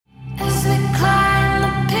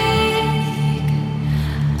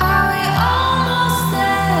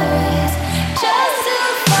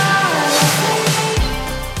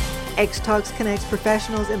X-Talks connects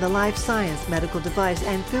professionals in the life science, medical device,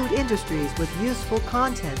 and food industries with useful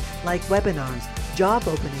content like webinars, job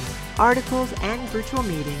openings, articles, and virtual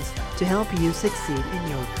meetings to help you succeed in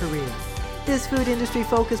your career. This food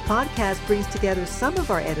industry-focused podcast brings together some of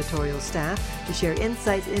our editorial staff to share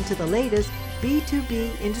insights into the latest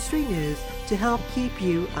B2B industry news to help keep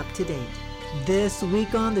you up to date. This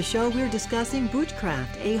week on the show, we're discussing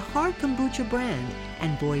Bootcraft, a hard kombucha brand,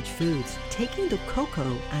 and Voyage Foods, taking the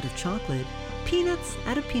cocoa out of chocolate, peanuts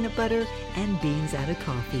out of peanut butter, and beans out of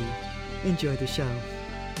coffee. Enjoy the show.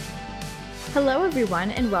 Hello,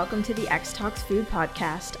 everyone, and welcome to the X-Talks Food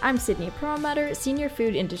Podcast. I'm Sydney Perlmutter, Senior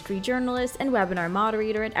Food Industry Journalist and Webinar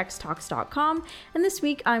Moderator at xtalks.com, and this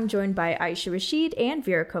week I'm joined by Aisha Rashid and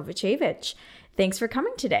Vera Kovacevic. Thanks for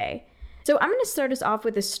coming today. So I'm going to start us off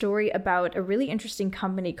with a story about a really interesting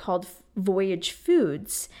company called Voyage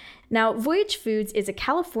Foods. Now, Voyage Foods is a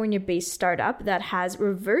California-based startup that has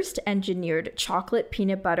reverse engineered chocolate,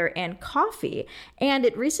 peanut butter, and coffee, and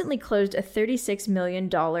it recently closed a $36 million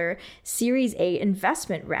Series A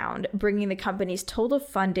investment round, bringing the company's total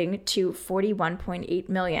funding to $41.8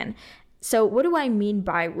 million. So what do I mean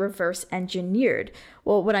by reverse engineered?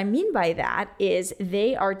 Well, what I mean by that is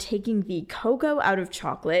they are taking the cocoa out of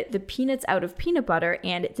chocolate, the peanuts out of peanut butter,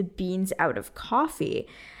 and the beans out of coffee.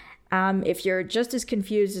 If you're just as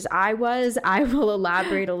confused as I was, I will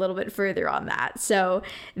elaborate a little bit further on that. So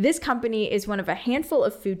this company is one of a handful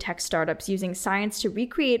of food tech startups using science to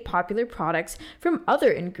recreate popular products from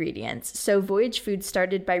other ingredients. So Voyage Foods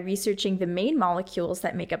started by researching the main molecules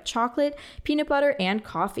that make up chocolate, peanut butter, and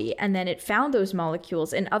coffee, and then it found those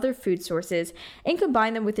molecules in other food sources and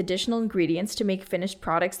combined them with additional ingredients to make finished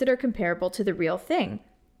products that are comparable to the real thing.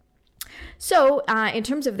 So in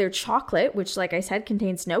terms of their chocolate, which, like I said,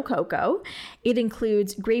 contains no cocoa, it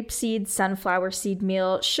includes grapeseed, sunflower seed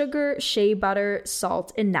meal, sugar, shea butter,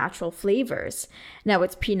 salt, and natural flavors. Now,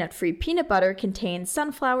 its peanut-free peanut butter contains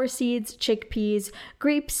sunflower seeds, chickpeas,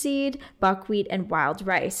 grapeseed, buckwheat, and wild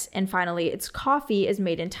rice. And finally, its coffee is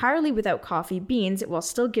made entirely without coffee beans while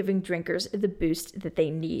still giving drinkers the boost that they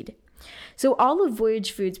need. So all of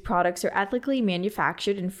Voyage Foods products are ethically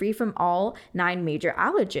manufactured and free from all 9 major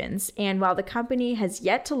allergens. And while the company has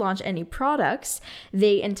yet to launch any products,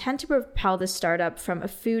 they intend to propel the startup from a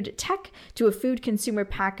food tech to a food consumer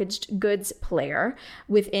packaged goods player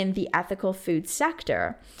within the ethical food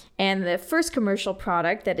sector. And the first commercial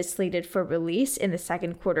product that is slated for release in the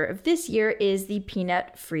second quarter of this year is the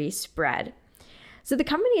peanut-free spread. So the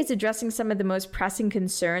company is addressing some of the most pressing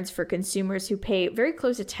concerns for consumers who pay very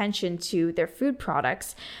close attention to their food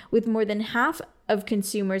products, with more than half of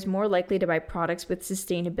consumers more likely to buy products with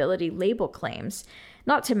sustainability label claims.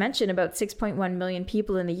 Not to mention, about 6.1 million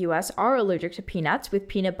people in the US are allergic to peanuts, with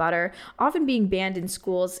peanut butter often being banned in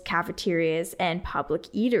schools, cafeterias, and public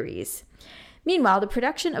eateries. Meanwhile, the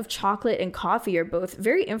production of chocolate and coffee are both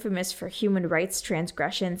very infamous for human rights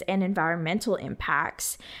transgressions and environmental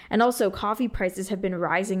impacts. And also, coffee prices have been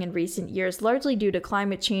rising in recent years, largely due to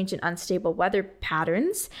climate change and unstable weather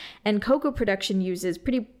patterns. And cocoa production uses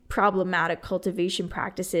pretty problematic cultivation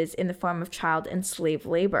practices in the form of child and slave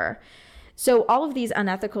labor. So all of these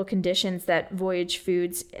unethical conditions that Voyage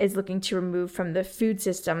Foods is looking to remove from the food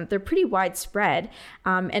system, they're pretty widespread,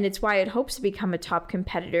 and it's why it hopes to become a top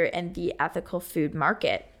competitor in the ethical food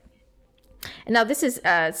market. And now this is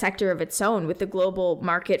a sector of its own, with the global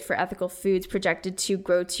market for ethical foods projected to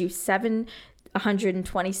grow to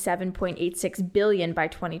 $127.86 billion by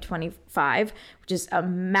 2025, which is a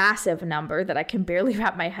massive number that I can barely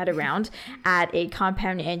wrap my head around, at a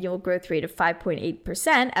compound annual growth rate of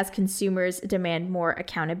 5.8% as consumers demand more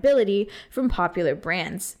accountability from popular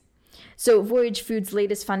brands. So Voyage Foods'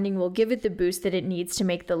 latest funding will give it the boost that it needs to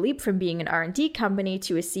make the leap from being an R&D company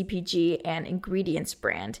to a CPG and ingredients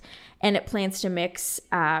brand. And it plans to mix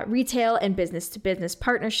retail and business-to-business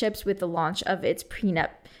partnerships with the launch of its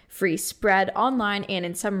peanut-free spread online and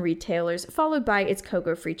in some retailers, followed by its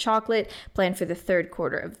cocoa-free chocolate planned for the third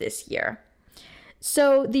quarter of this year.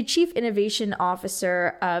 So the chief innovation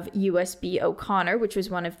officer of USB O'Connor, which was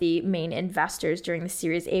one of the main investors during the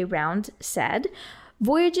Series A round, said,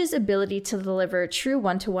 Voyage's ability to deliver true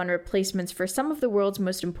one-to-one replacements for some of the world's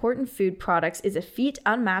most important food products is a feat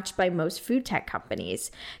unmatched by most food tech companies.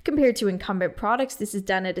 Compared to incumbent products, this is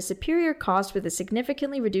done at a superior cost with a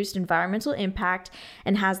significantly reduced environmental impact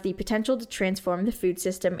and has the potential to transform the food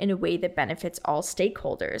system in a way that benefits all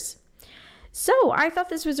stakeholders. So I thought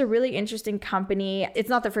this was a really interesting company. It's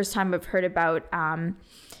not the first time I've heard about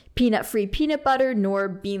peanut-free peanut butter nor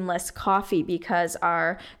beanless coffee, because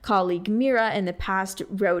our colleague Mira in the past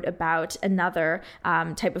wrote about another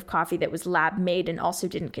type of coffee that was lab made and also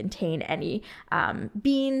didn't contain any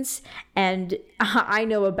beans. And I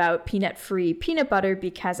know about peanut-free peanut butter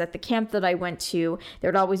because at the camp that I went to, there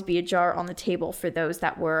would always be a jar on the table for those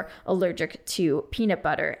that were allergic to peanut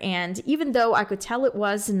butter. And even though I could tell it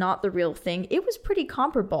was not the real thing, it was pretty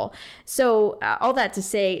comparable. So all that to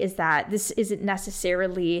say is that this isn't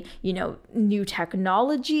necessarily, new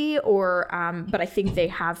technology, but I think they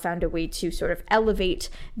have found a way to sort of elevate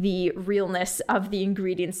the realness of the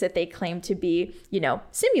ingredients that they claim to be,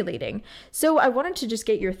 simulating. So I wanted to just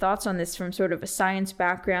get your thoughts on this from sort of a science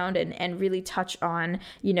background and really touch on,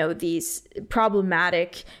 these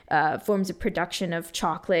problematic forms of production of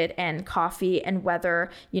chocolate and coffee, and whether,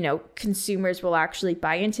 consumers will actually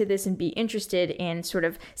buy into this and be interested in sort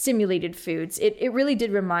of simulated foods. It really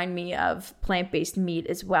did remind me of plant-based meat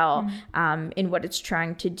as well, in what it's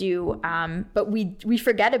trying to do. But we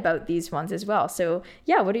forget about these ones as well. So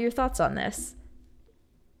yeah, what are your thoughts on this?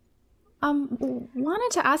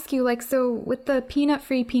 Wanted to ask you, so with the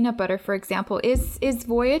peanut-free peanut butter, for example, is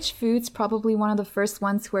Voyage Foods probably one of the first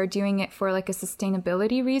ones who are doing it for a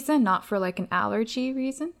sustainability reason, not for an allergy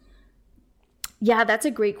reason? Yeah, that's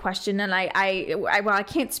a great question. And I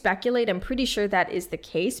can't speculate. I'm pretty sure that is the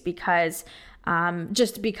case because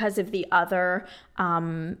just because of the other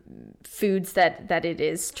foods that it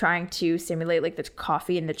is trying to simulate, like the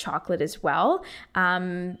coffee and the chocolate as well.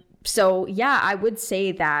 So yeah, I would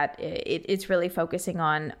say that it's really focusing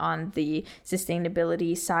on the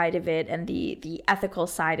sustainability side of it and the ethical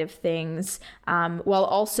side of things, while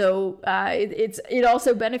also it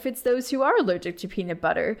also benefits those who are allergic to peanut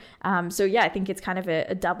butter. So yeah, I think it's kind of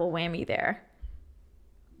a double whammy there.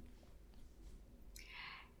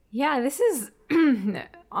 Yeah, this is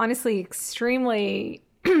honestly extremely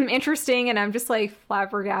interesting, and I'm just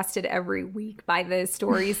flabbergasted every week by the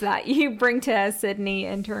stories that you bring to us, Sydney,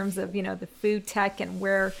 in terms of the food tech and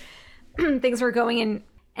where things are going.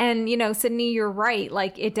 And Sydney, you're right,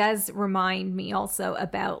 it does remind me also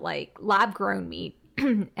about lab grown meat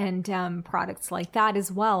and products like that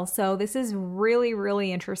as well. So this is really,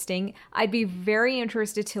 really interesting. I'd be very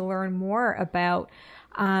interested to learn more about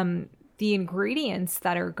the ingredients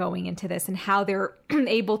that are going into this and how they're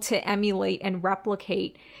able to emulate and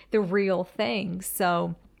replicate the real thing.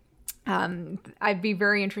 So I'd be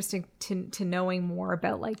very interested to knowing more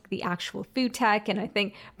about the actual food tech. And I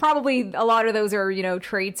think probably a lot of those are,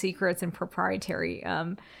 trade secrets and proprietary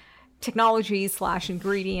technologies /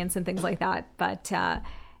 ingredients and things like that. But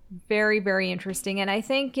very, very interesting. And I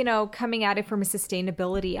think, coming at it from a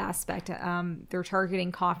sustainability aspect, they're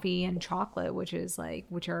targeting coffee and chocolate, which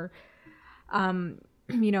are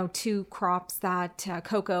two crops that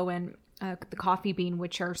cocoa and the coffee bean,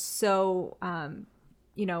 which are so,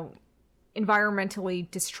 environmentally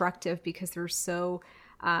destructive because they're so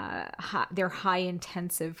they're high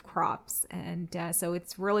intensive crops. And so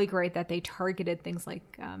it's really great that they targeted things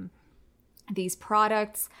like these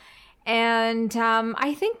products. And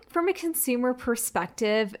I think from a consumer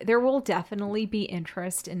perspective, there will definitely be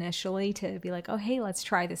interest initially to be oh, hey, let's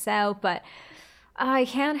try this out. But I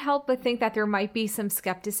can't help but think that there might be some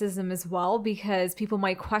skepticism as well, because people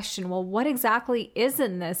might question, well, what exactly is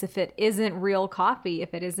in this if it isn't real coffee,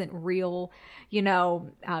 if it isn't real,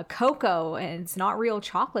 cocoa, and it's not real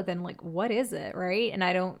chocolate, then what is it, right? And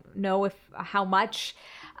I don't know how much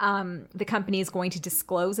the company is going to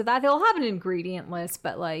disclose of that. They'll have an ingredient list,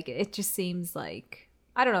 but it just seems I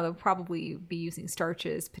don't know, they'll probably be using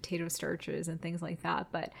starches, potato starches and things like that.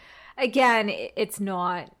 But again, it's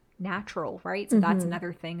not natural, right? So that's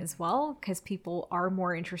another thing as well, because people are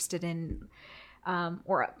more interested in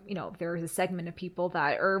there's a segment of people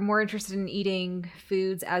that are more interested in eating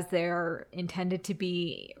foods as they're intended to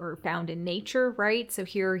be or found in nature, right? So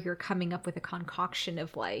here you're coming up with a concoction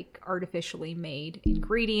of artificially made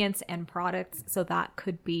ingredients and products. So that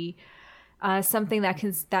could be something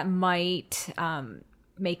that might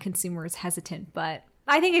make consumers hesitant. But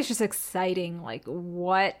I think it's just exciting,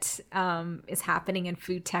 what is happening in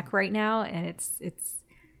food tech right now, and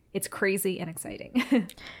it's crazy and exciting.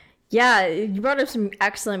 Yeah, you brought up some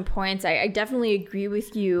excellent points. I definitely agree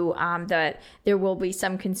with you that there will be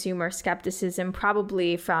some consumer skepticism,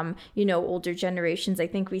 probably from, older generations. I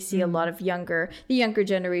think we see a lot of the younger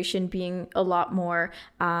generation being a lot more,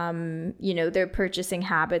 their purchasing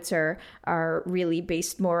habits are really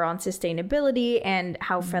based more on sustainability and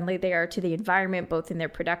how friendly they are to the environment, both in their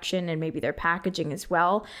production and maybe their packaging as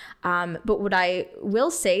well. But what I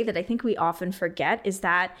will say that I think we often forget is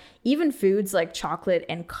that even foods like chocolate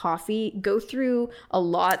and coffee coffee go through a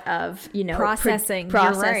lot of, processing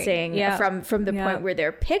right. from the point where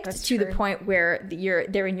they're picked to the point where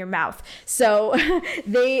they're in your mouth. So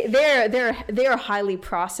they are highly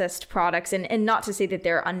processed products, and not to say that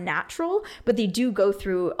they're unnatural, but they do go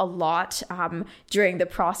through a lot during the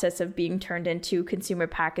process of being turned into consumer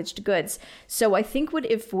packaged goods. So I think what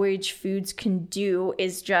If Voyage Foods can do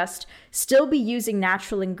is just still be using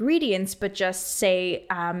natural ingredients, but just say,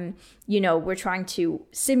 we're trying to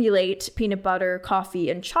simulate peanut butter, coffee,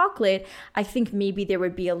 and chocolate. I think maybe there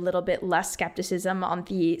would be a little bit less skepticism on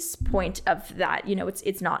the point of that.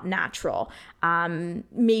 It's not natural.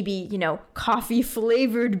 Maybe, coffee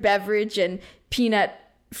flavored beverage and peanut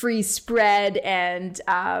free spread, and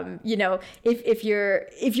if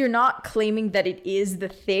you're not claiming that it is the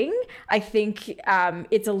thing, I think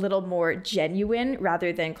it's a little more genuine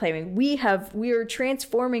rather than claiming we're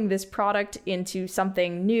transforming this product into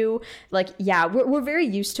something new. Like, we're very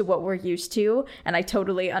used to what we're used to, and I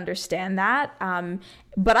totally understand that,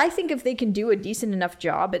 but I think if they can do a decent enough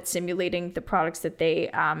job at simulating the products that they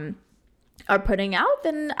are putting out,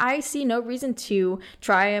 then I see no reason to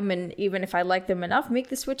try them, and even if I like them enough, make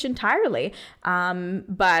the switch entirely.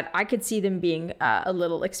 But I could see them being a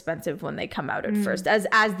little expensive when they come out at first, as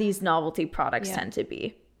these novelty products tend to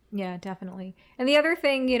be. Yeah, definitely. And the other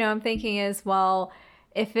thing, I'm thinking is, well,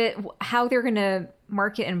 how they're going to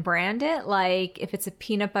market and brand it, like if it's a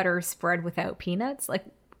peanut butter spread without peanuts, like,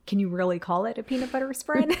 can you really call it a peanut butter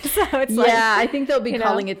spread? So it's I think they'll be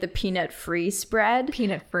calling it the peanut free spread.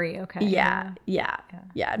 Peanut free, okay. Yeah.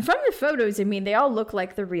 And from the photos, I mean, they all look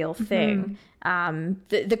like the real thing.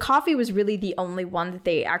 The coffee was really the only one that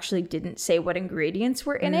they actually didn't say what ingredients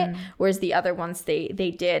were in it, whereas the other ones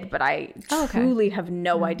they did. But I truly have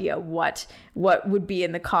no idea what would be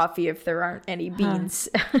in the coffee if there aren't any beans.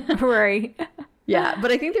 Right. Yeah,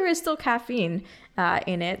 but I think there is still caffeine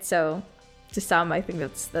in it, so to some, I think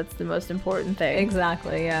that's the most important thing.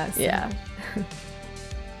 Exactly, yes. Yeah.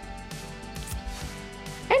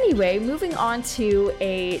 Anyway, moving on to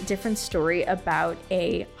a different story about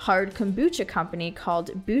a hard kombucha company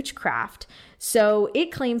called Boochcraft. So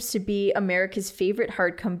it claims to be America's favorite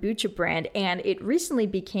hard kombucha brand, and it recently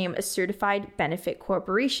became a certified benefit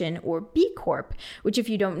corporation, or B Corp, which, if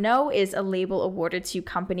you don't know, is a label awarded to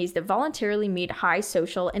companies that voluntarily meet high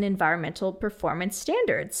social and environmental performance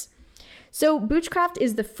standards. So Boochcraft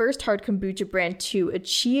is the first hard kombucha brand to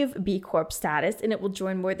achieve B Corp status, and it will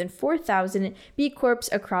join more than 4,000 B Corps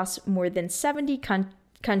across more than 70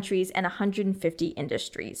 countries and 150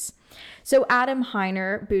 industries. So Adam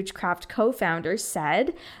Heiner, Boochcraft co-founder,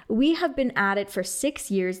 said, "We have been at it for 6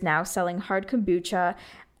 years now selling hard kombucha,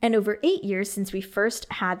 and over 8 years since we first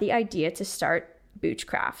had the idea to start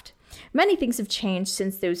Boochcraft. Many things have changed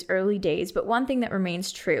since those early days, but one thing that remains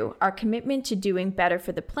true: our commitment to doing better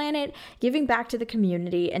for the planet, giving back to the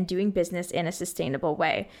community, and doing business in a sustainable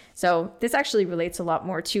way." So this actually relates a lot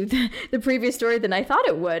more to the previous story than I thought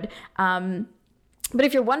it would. But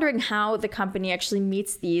if you're wondering how the company actually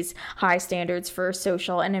meets these high standards for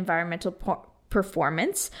social and environmental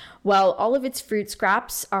performance, well, all of its fruit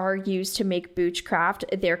scraps are used to make Boochcraft.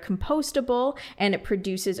 They're compostable, and it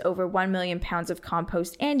produces over 1 million pounds of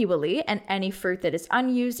compost annually, and any fruit that is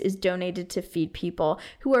unused is donated to feed people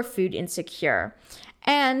who are food insecure.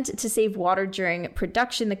 And to save water during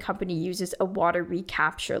production, the company uses a water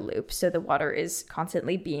recapture loop, so the water is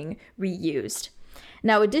constantly being reused.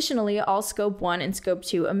 Now, additionally, all Scope 1 and Scope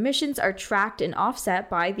 2 emissions are tracked and offset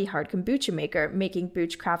by the hard kombucha maker, making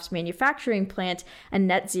Boochcraft's manufacturing plant a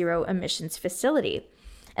net zero emissions facility.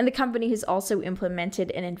 And the company has also implemented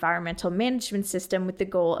an environmental management system with the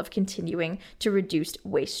goal of continuing to reduce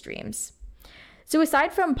waste streams. So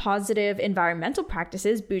aside from positive environmental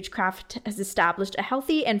practices, Boochcraft has established a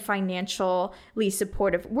healthy and financially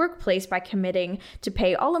supportive workplace by committing to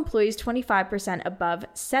pay all employees 25% above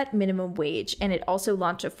set minimum wage. And it also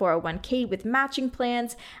launched a 401k with matching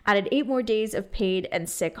plans, added 8 more days of paid and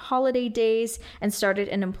sick holiday days, and started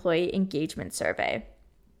an employee engagement survey.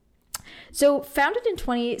 So founded in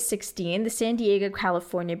 2016, the San Diego,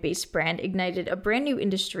 California-based brand ignited a brand new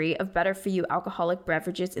industry of better-for-you alcoholic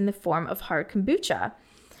beverages in the form of hard kombucha.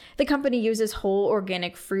 The company uses whole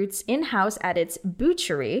organic fruits in-house at its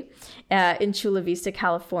butchery in Chula Vista,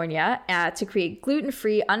 California, to create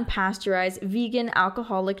gluten-free, unpasteurized, vegan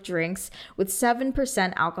alcoholic drinks with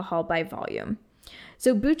 7% alcohol by volume.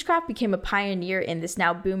 So Boochcraft became a pioneer in this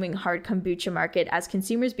now booming hard kombucha market as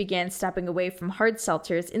consumers began stepping away from hard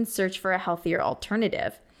seltzers in search for a healthier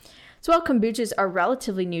alternative. So while kombuchas are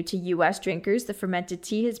relatively new to U.S. drinkers, the fermented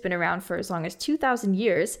tea has been around for as long as 2,000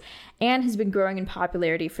 years and has been growing in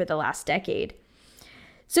popularity for the last decade.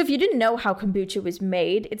 So if you didn't know how kombucha was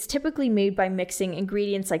made, it's typically made by mixing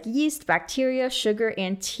ingredients like yeast, bacteria, sugar,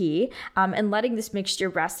 and tea, and letting this mixture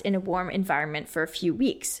rest in a warm environment for a few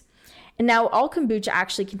weeks. And now all kombucha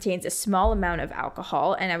actually contains a small amount of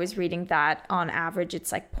alcohol, and I was reading that on average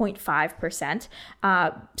it's like 0.5%,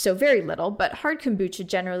 so very little, but hard kombucha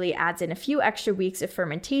generally adds in a few extra weeks of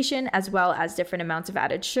fermentation as well as different amounts of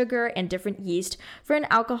added sugar and different yeast for an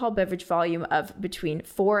alcohol beverage volume of between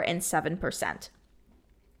 4 and 7%.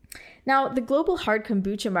 Now, the global hard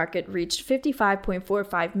kombucha market reached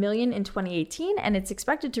 55.45 million in 2018, and it's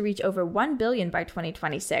expected to reach over 1 billion by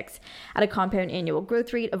 2026 at a compound annual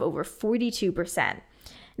growth rate of over 42%.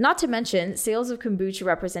 Not to mention, sales of kombucha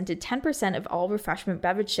represented 10% of all refreshment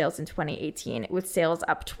beverage sales in 2018, with sales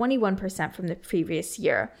up 21% from the previous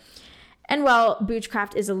year. And while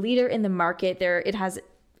Boojcraft is a leader in the market, it has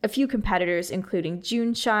a few competitors, including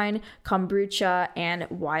Juneshine, Kombucha, and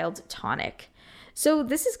Wild Tonic. So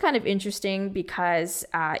this is kind of interesting because,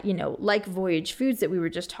 like Voyage Foods that we were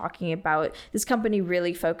just talking about, this company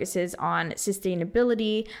really focuses on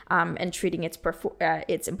sustainability and treating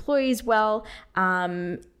its employees well.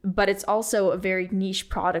 But it's also a very niche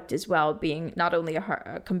product as well, being not only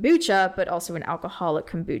a kombucha, but also an alcoholic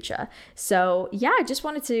kombucha. So yeah, I just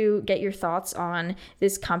wanted to get your thoughts on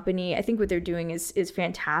this company. I think what they're doing is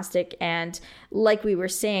fantastic. And like we were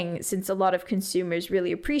saying, since a lot of consumers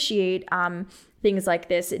really appreciate things like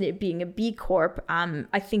this, and it being a B Corp,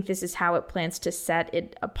 I think this is how it plans to set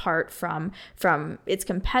it apart from its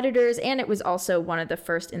competitors. And it was also one of the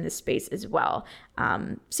first in this space as well.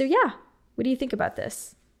 So yeah, what do you think about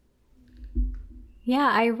this?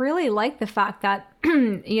 Yeah, I really like the fact that,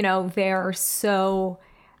 they're so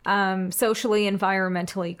socially,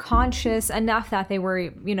 environmentally conscious enough that they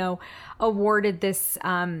were, awarded this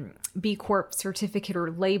B Corp certificate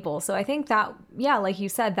or label. So I think that, yeah, like you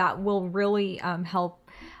said, that will really help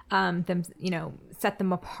them, set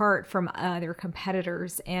them apart from their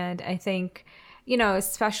competitors. And I think,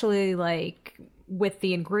 especially like with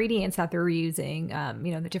the ingredients that they're using,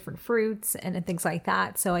 the different fruits and things like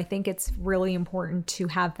that. So I think it's really important to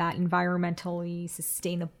have that environmental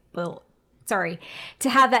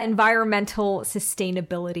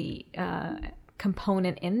sustainability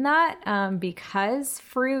component in that, because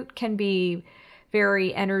fruit can be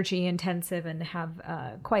very energy intensive and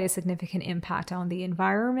have quite a significant impact on the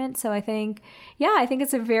environment. So I think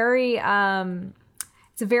it's a very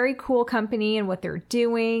cool company and what they're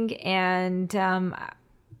doing. And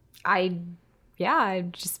I'd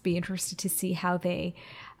just be interested to see how they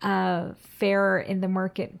fare in the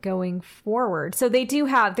market going forward. So they're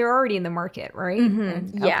already in the market, right?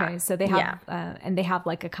 Mm-hmm. Yeah. Okay. So they have, and they have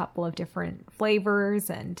like a couple of different flavors,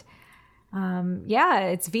 and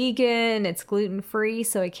it's vegan, it's gluten-free.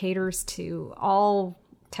 So it caters to all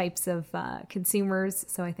types of consumers.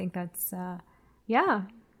 So I think that's,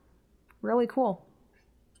 really cool.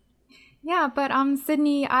 Yeah, but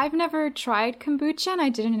Sydney, I've never tried kombucha, and I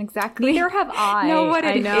didn't exactly Neither have I. know what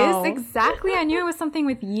it is exactly. I knew it was something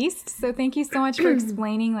with yeast, so thank you so much for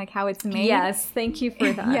explaining like how it's made. Yes, thank you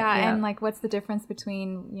for that. And like what's the difference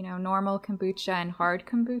between, normal kombucha and hard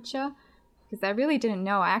kombucha? Because I really didn't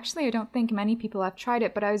know. I don't think many people have tried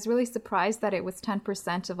it, but I was really surprised that it was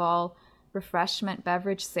 10% of all refreshment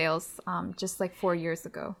beverage sales just like 4 years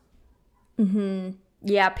ago. Mm-hmm.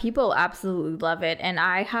 Yeah, people absolutely love it. And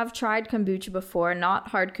I have tried kombucha before, not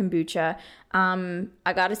hard kombucha.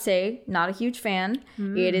 I gotta say, not a huge fan.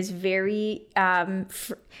 It is very,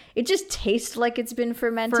 it just tastes like it's been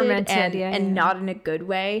fermented and not in a good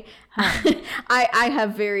way. I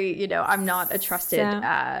have very, I'm not a trusted,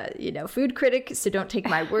 food critic, so don't take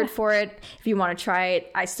my word for it. If you want to try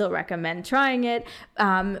it, I still recommend trying it.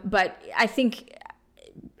 But I think,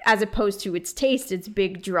 as opposed to its taste, its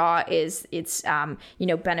big draw is its,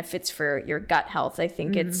 benefits for your gut health. I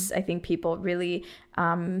think I think people really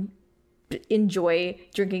enjoy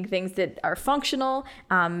drinking things that are functional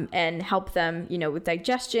and help them, with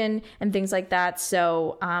digestion and things like that.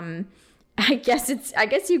 So I guess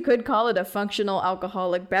you could call it a functional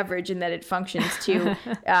alcoholic beverage in that it functions to,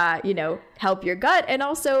 help your gut and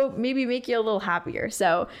also maybe make you a little happier.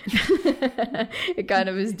 So it kind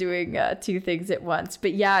of is doing two things at once.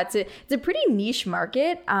 But yeah, it's a pretty niche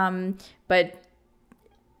market. But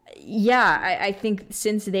yeah, I think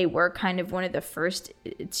since they were kind of one of the first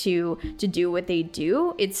to do what they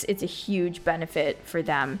do, it's a huge benefit for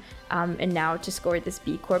them. And now to score this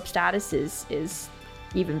B Corp status is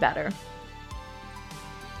even better.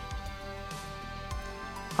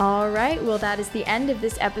 All right, well, that is the end of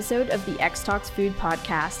this episode of the X Talks Food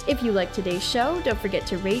Podcast. If you like today's show, don't forget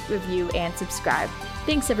to rate, review, and subscribe.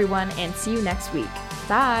 Thanks, everyone, and see you next week.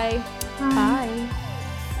 Bye. Bye.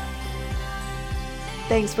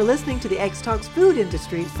 Thanks for listening to the X Talks Food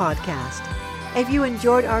Industry podcast. If you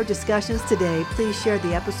enjoyed our discussions today, please share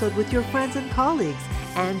the episode with your friends and colleagues,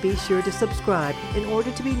 and be sure to subscribe in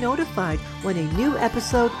order to be notified when a new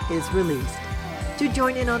episode is released. To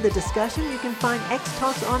join in on the discussion, you can find X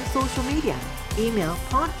Talks on social media, email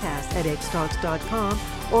podcast@xtalks.com,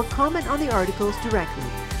 or comment on the articles directly.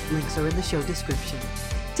 Links are in the show description.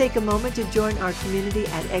 Take a moment to join our community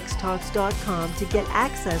at xtalks.com to get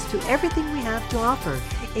access to everything we have to offer,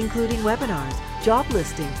 including webinars, job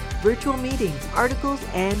listings, virtual meetings, articles,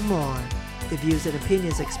 and more. The views and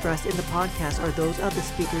opinions expressed in the podcast are those of the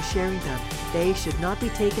speakers sharing them. They should not be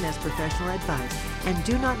taken as professional advice and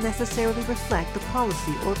do not necessarily reflect the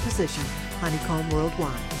policy or position Honeycomb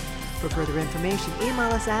Worldwide. For further information,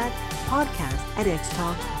 email us at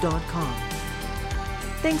podcast@xtalks.com.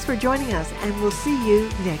 Thanks for joining us, and we'll see you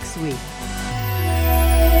next week.